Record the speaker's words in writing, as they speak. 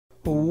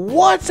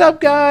What's up,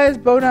 guys?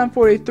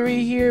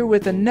 Bodine43 here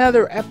with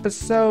another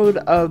episode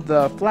of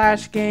the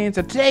Flash games.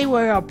 And today we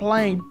are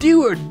playing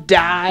Do or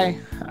Die.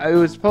 It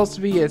was supposed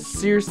to be a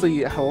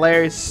seriously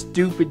hilarious,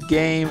 stupid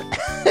game.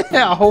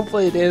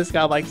 Hopefully it is.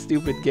 Got like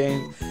stupid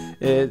games.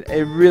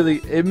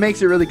 It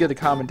makes it really good to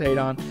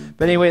commentate on.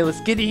 But anyway,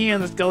 let's get in here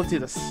and let's go to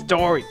the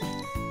story.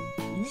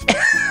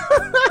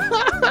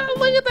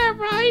 Look at that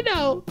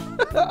rhino.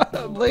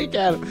 Look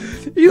at him.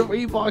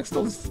 He walks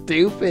so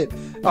stupid.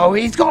 Oh,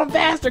 he's going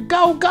faster.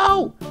 Go,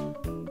 go.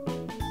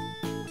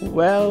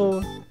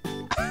 Well.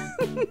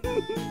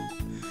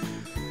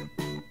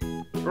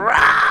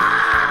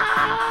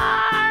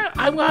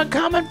 I'm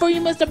coming for you,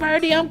 Mr.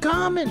 Birdie. I'm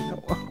coming.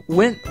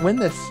 When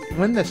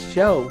the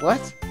show.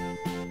 What?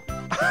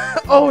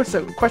 Oh, it's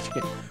a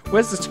question.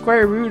 What's the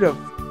square root of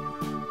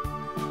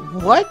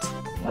what?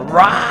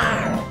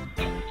 Rawr.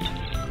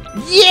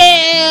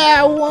 Yeah,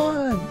 I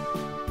won.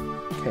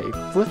 Okay,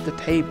 flip the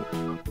table.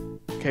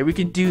 Okay, we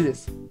can do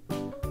this.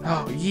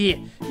 Oh, yeah,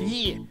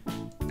 yeah.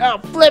 Oh,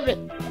 flip it.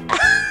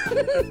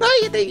 No,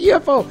 you think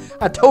UFO.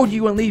 I told you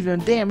you wouldn't leave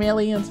them damn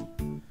aliens.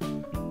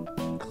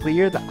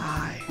 Clear the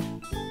eye.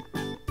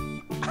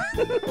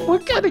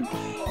 What kind of...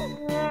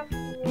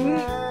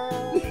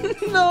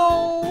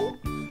 No.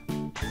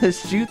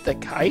 Shoot the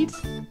kite?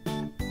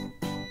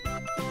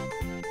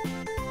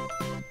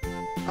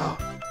 Oh.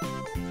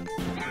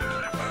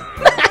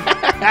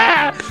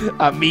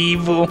 I'm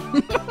evil.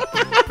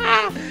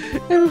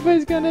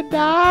 Everybody's gonna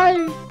die.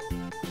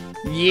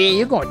 Yeah,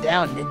 you're going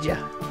down, ninja.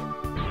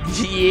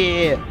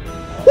 Yeah.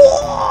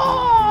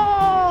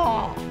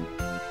 Whoa!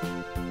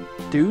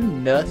 Do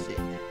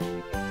nothing.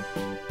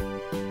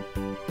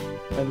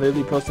 I'm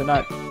literally supposed to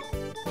not.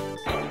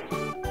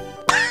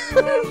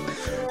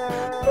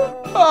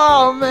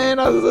 Oh man,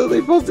 I was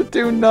literally supposed to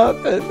do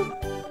nothing.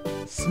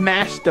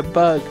 Smash the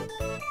bug.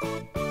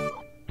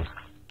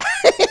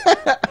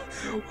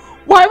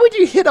 Why would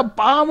you hit a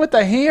bomb with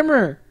a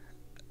hammer?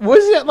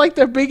 Wasn't it like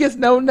the biggest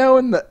no-no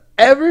in the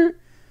ever?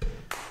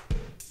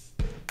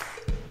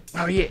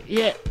 Oh yeah,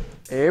 yeah.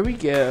 There we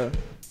go.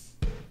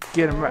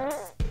 Get him right.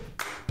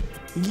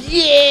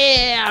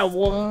 Yeah, I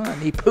won.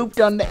 He pooped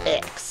on the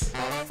X.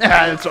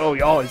 That's all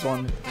we always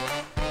wanted.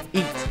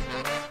 Eat.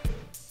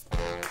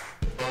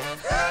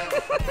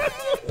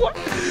 What?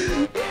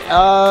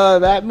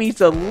 That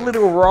meat's a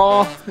little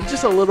raw.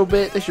 Just a little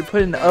bit. They should put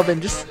it in the oven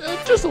just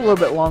a little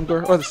bit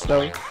longer, or the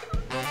stove.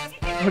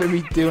 What are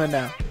we doing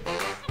now?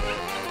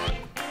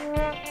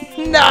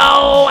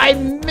 No, I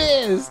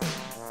missed.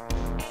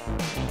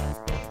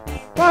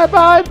 Bye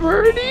bye,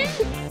 birdie.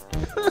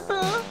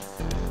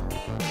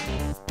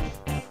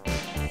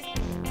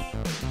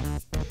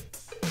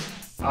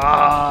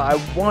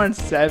 I won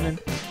 7.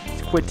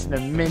 Let's quit to the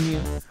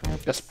menu.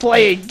 Let's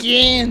play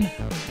again.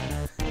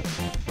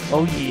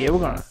 Oh yeah, we're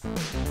gonna.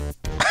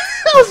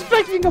 I was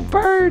expecting a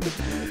bird.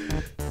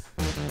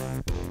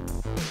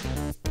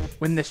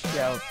 Win this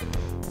show.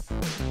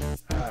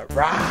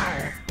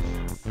 Rawr.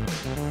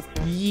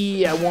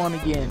 Yeah, I won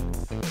again.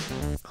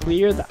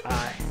 Clear the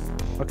eye.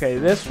 Okay,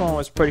 this one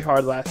was pretty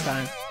hard last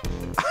time.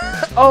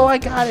 Oh, I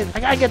got it. I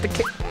gotta get the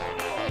cow.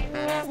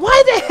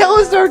 Why the hell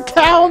is there a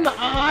cow in the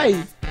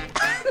eye?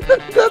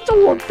 That's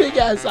a one big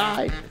ass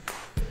eye.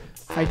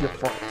 Hide your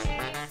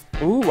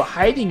farts. Ooh, we're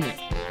hiding it.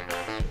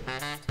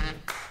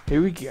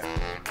 Here we go.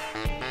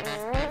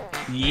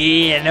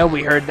 Yeah, I know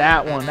we heard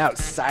that one. That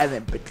was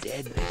silent but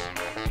deadly.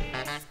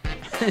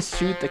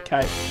 Shoot the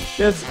kite.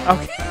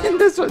 Okay.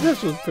 This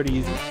was pretty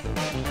easy.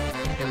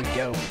 Here we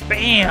go.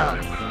 Bam!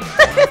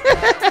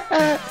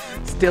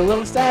 Still a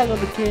little sad,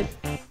 little kid.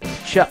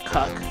 Chuck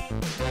Huck.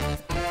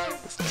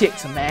 Let's kick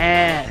some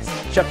ass.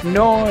 Chuck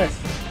Norris.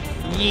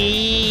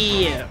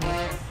 Yeah!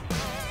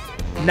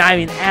 Not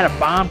even an atom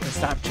bomb can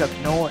stop Chuck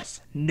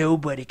Norris.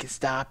 Nobody can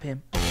stop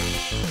him.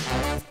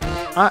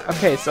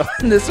 Okay, so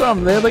in this one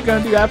I'm literally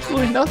gonna do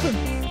absolutely nothing.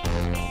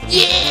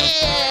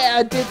 Yeah!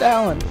 I did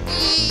that one.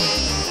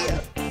 Yeah!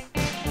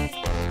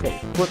 Okay,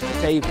 flip the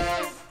table.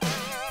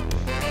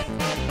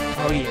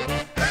 Oh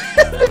yeah.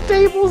 The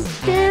table's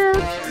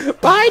scared.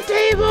 Bye,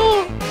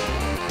 table!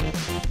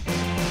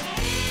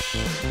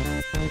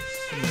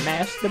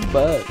 Smash the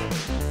bug.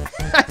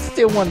 I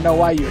still want to know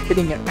why you're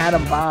hitting an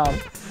atom bomb.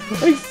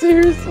 Like,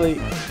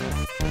 seriously.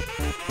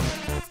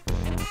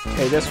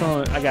 Okay, this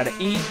one I gotta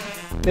eat.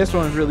 This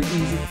one's really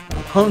easy.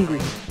 I'm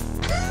hungry.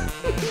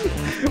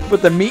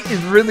 But the meat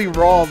is really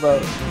raw,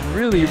 though.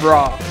 Really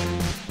raw.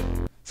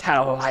 That's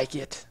how I like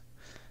it.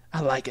 I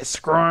like it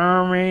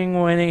squirming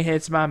when it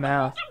hits my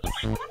mouth.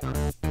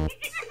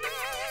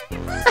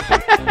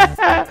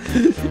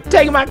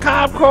 Take my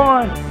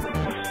popcorn!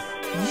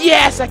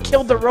 Yes, I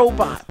killed the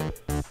robot.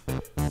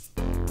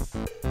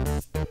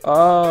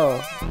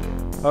 Oh,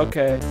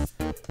 okay.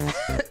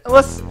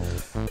 Let's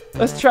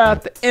try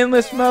out the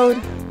endless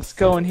mode. Let's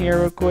go in here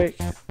real quick.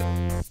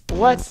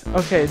 What?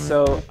 Okay,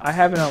 so I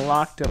haven't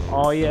unlocked them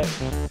all yet.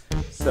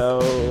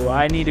 So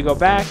I need to go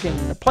back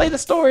and play the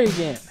story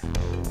again.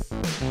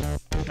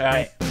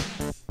 Alright.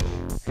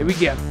 Here we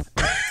go.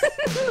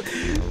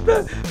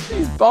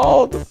 He's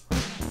bald.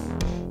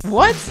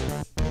 What?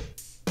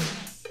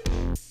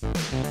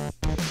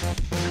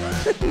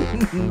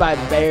 My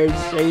bear's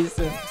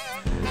chasing.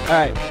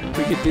 Alright,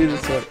 we can do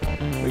this one.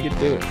 We can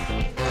do it.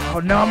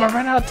 Oh no, I'm gonna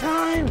run out of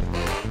time.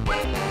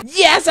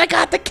 Yes, I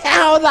got the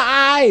cow in the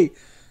eye.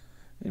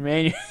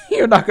 Man,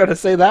 you're not gonna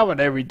say that one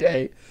every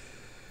day.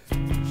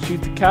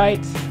 Shoot the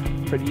kite.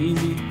 Pretty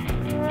easy.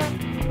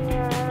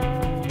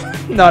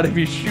 Not if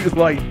you shoot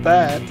like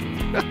that.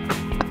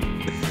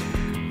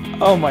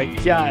 Oh my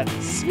god.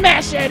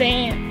 Smash it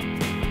in!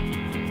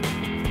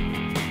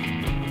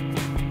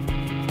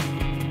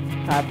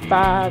 High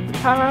five the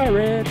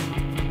pirate.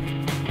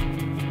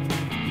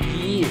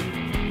 Yeah.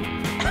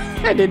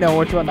 I didn't know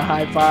which one to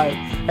high five.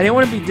 I didn't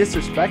want to be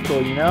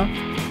disrespectful, you know?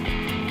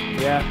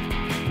 Yeah.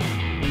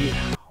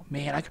 Yeah. Oh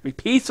man, I could be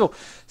peaceful.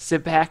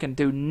 Sit back and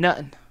do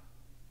nothing.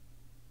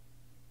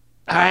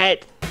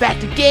 Alright, back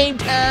to game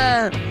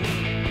time!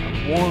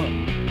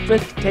 One.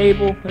 Flip the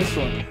table. This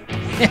one.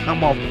 I'm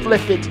gonna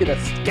flip it to the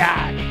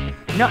sky.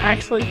 No,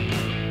 actually.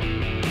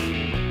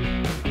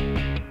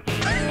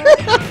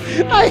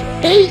 I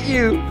hate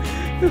you!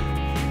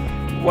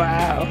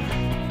 Wow.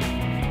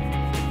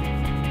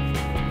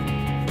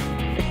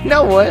 You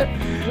know what?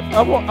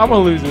 I'm gonna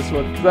lose this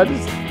one. Cause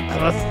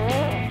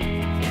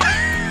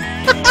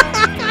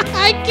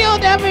I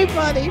killed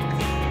everybody!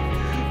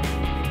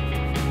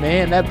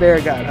 Man, that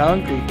bear got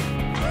hungry.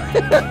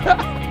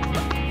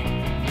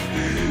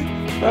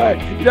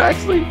 Alright, you know,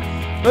 actually,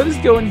 let us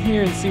go in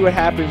here and see what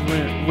happens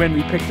when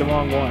we pick the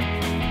wrong one.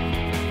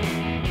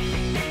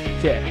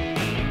 Okay.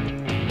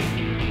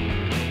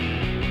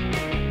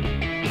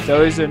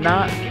 So is it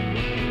not?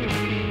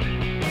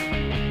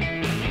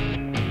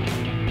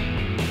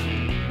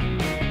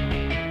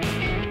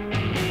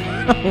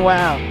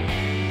 Wow.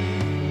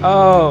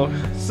 Oh,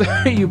 so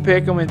you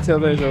pick them until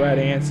there's a right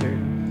answer.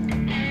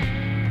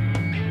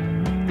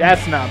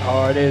 That's not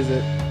hard, is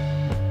it?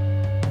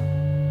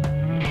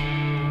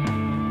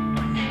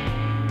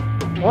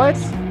 What?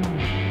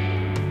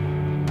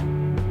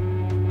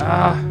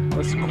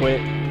 Let's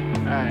quit.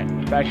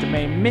 Alright, back to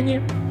main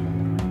menu.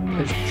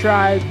 Let's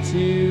try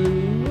to...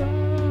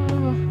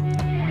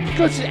 let's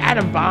go to the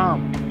atom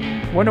bomb.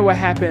 Wonder what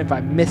happened if I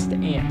missed the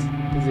ant.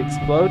 Does it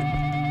explode?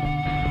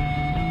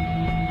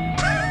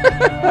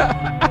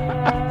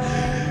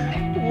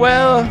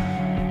 Well...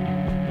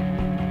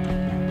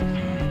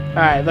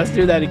 alright, let's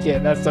do that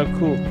again. That's so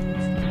cool.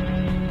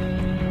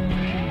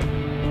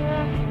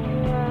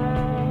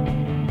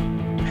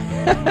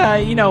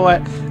 You know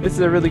what? This is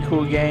a really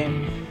cool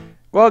game.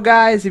 Well,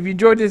 guys, if you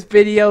enjoyed this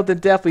video, then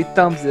definitely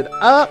thumbs it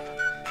up.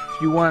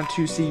 If you want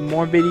to see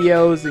more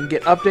videos and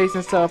get updates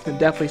and stuff, then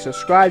definitely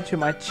subscribe to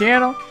my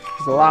channel.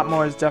 There's a lot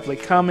more is definitely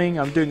coming.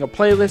 I'm doing a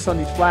playlist on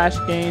these Flash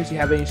games. If you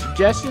have any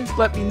suggestions,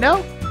 let me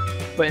know.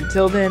 But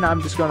until then,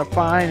 I'm just going to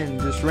find and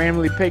just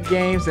randomly pick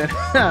games, and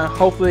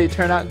hopefully they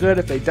turn out good.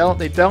 If they don't,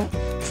 they don't.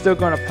 Still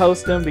going to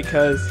post them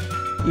because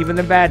even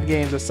the bad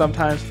games are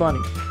sometimes funny.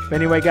 But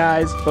anyway,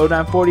 guys,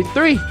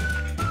 Bodine43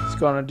 is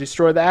going to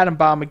destroy the atom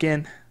bomb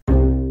again.